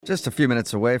Just a few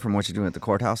minutes away from what you're doing at the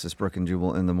courthouse is Brooke and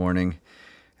Jubal in the morning.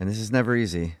 And this is never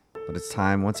easy, but it's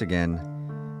time once again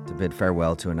to bid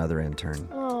farewell to another intern.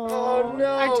 Oh no.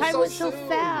 Our time was so soon.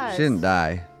 fast. She didn't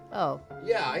die. Oh.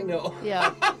 Yeah, I know.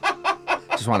 Yeah.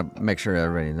 Just want to make sure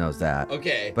everybody knows that.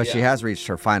 Okay. But she yeah. has reached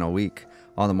her final week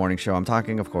on the morning show. I'm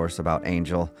talking, of course, about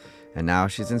Angel. And now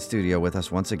she's in studio with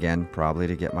us once again, probably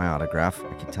to get my autograph.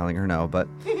 I keep telling her no, but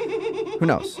who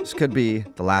knows? This could be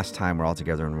the last time we're all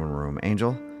together in one room.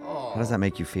 Angel, how does that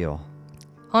make you feel?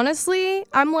 Honestly,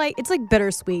 it's like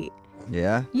bittersweet.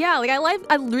 Yeah? Yeah,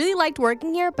 I really liked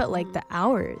working here, but like the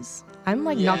hours. I'm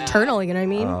like nocturnal, you know what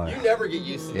I mean? You never get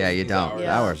used to Yeah, you these don't. hours. The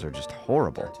hours are just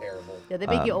horrible. They're terrible. Yeah, they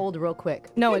make you old real quick.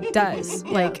 No, it does.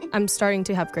 Like, I'm starting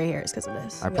to have gray hairs because of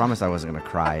this. I promised I wasn't going to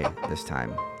cry this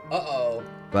time. Uh-oh.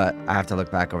 But I have to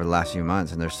look back over the last few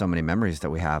months, and there's so many memories that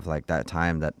we have, like that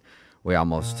time that we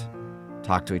almost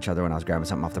talked to each other when I was grabbing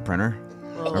something off the printer.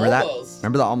 Remember that? Almost.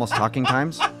 Remember the almost talking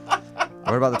times?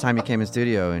 What about the time you came in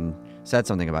studio and said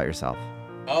something about yourself?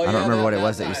 Oh, I don't remember what it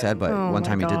was that you time. said, but Oh one my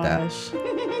time you did that. gosh.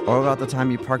 Or about the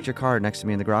time you parked your car next to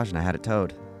me in the garage and I had it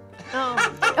towed. Oh,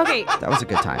 Okay, That was a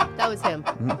good time. that was him.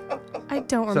 I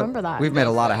don't So, remember that. We've made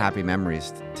a lot of happy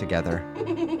memories together.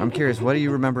 I'm curious, what do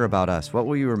you remember about us? What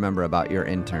will you remember about your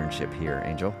internship here,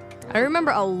 Angel? I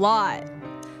remember a lot.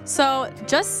 So,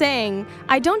 just saying,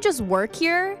 I don't just work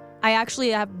here. I actually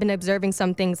have been observing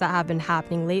some things that have been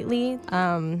happening lately.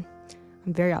 I'm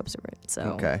very observant, so.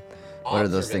 Okay. What are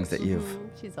those things that you've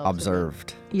She's also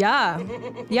observed?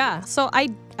 Yeah. So I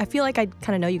feel like I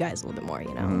kind of know you guys a little bit more,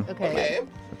 you know. Okay. Okay.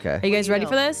 Okay. Are you guys ready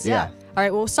for this? Yeah. All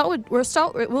right. We'll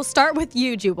start with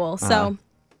you, Jubal. So,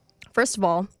 first of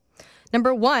all,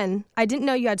 number one, I didn't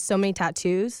know you had so many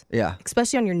tattoos, Yeah.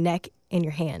 especially on your neck and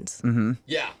your hands.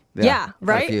 Yeah. Yeah, quite a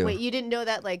right? few. Wait, you didn't know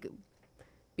that like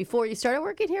before you started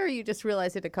working here, or you just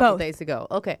realized it a couple Both. days ago?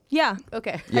 Okay. Yeah.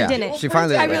 Okay. Yeah. didn't. She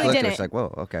finally I like, really looked at her, didn't. she's like,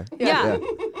 whoa, okay. Yeah.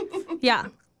 Yeah.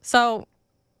 So,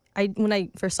 when I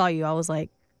first saw you, I was like,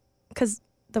 because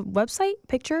the website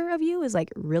picture of you is like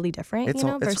really different, It's you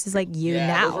all- know, it's- versus like you Yeah,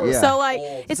 now. those are Yeah. So like,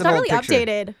 old. it's an not old really picture.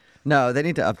 updated. No, they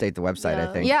need to update the website,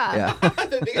 I think. Yeah.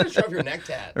 They gotta show off your neck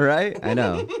tat. Right? I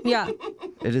know. Yeah.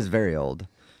 It is very old.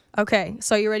 Okay.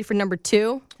 So you ready for number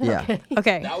two? Yeah.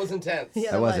 Okay. That was intense.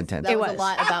 Yeah, That was intense. That It was a was.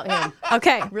 lot about him.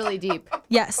 Okay. Really deep.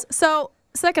 Yes. So,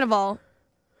 second of all,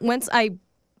 once I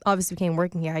obviously became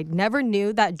working here, I never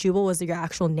knew that Jubal was your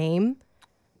actual name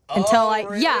until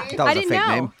really? Yeah, That was I a didn't fake know.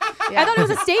 name. I thought it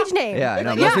was a stage name. Yeah, I know.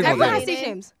 Most Yeah, people everyone do. has stage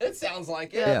names. It sounds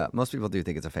like it. Yeah, most people do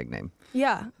think it's a fake name.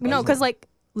 Yeah. No, because like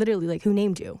literally, like who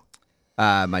named you?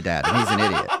 My dad. He's an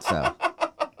idiot, so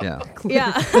yeah.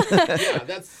 Yeah. Yeah,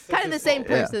 that's Kind of the his same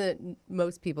fault. person that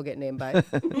most people get named by.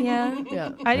 yeah.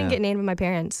 Yeah. I didn't Yeah. get named by my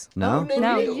parents. No? No,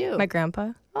 No, you? my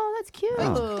grandpa. Oh, that's cute.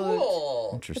 Cool.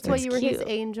 That's Interesting. why you were his cute.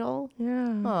 angel.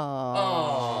 Yeah.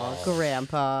 Oh,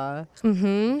 grandpa.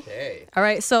 Okay. All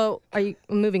right. So are you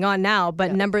moving on now?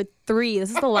 But number three, this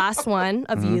is the last one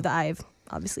of you that I've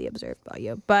obviously observed about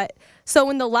you. But so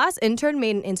when the last intern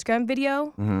made an Instagram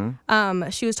video,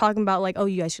 she was talking about like, oh,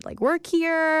 you guys should like work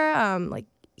here. Like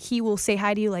he will say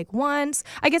hi to you like once.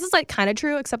 I guess it's like kind of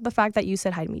true, except the fact that you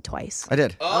said hi to me twice. I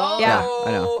did. Oh. Yeah,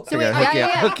 I know. So Figured wait, I'd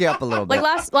yeah. hook you up a little bit.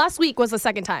 Like last week was the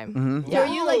second time. So are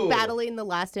you like Ooh. battling the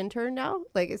last intern now?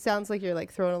 Like it sounds like you're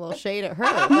like throwing a little shade at her.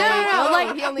 No, No,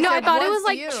 like he only no, I said thought it once was to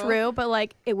like you. true, but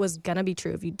like it was gonna be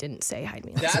true if you didn't say hi to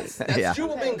me. That's Yeah.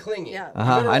 Jubal being clingy. Yeah. You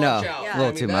better I know. watch out. A I little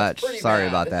mean, too that's much. pretty Sorry bad.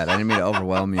 about that. I didn't mean to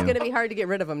overwhelm you. It's gonna be hard to get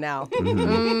rid of him now.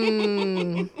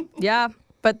 Yeah,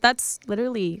 but that's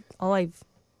literally all I've.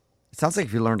 It sounds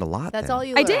like you learned a lot. That's then. all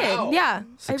you. I learned. did. Wow. Yeah,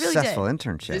 I really did. Successful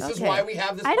internship. This is Okay. why we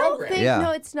have this I don't program. think. Yeah.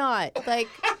 No, it's not. Like.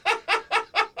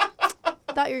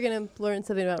 I thought you were gonna learn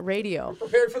something about radio.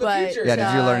 Prepared for the But- future. Yeah,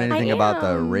 did you learn I anything about the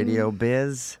am. radio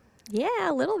biz? Yeah,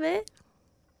 a little bit.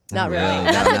 Not really. No,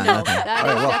 That's a not no. nothing. That All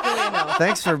is right, well, definitely a no.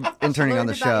 Thanks for interning on Learned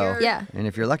the about show. your- Yeah. And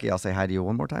if you're lucky, I'll say hi to you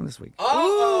one more time this week.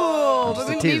 Oh. Just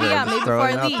a maybe, teaser. yeah, I'm just maybe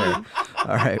throwing before I it out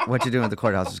there. All right, what you doing at the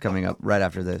courthouse is coming up right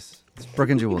after this. It's Brooke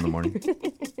and Jewel in the morning.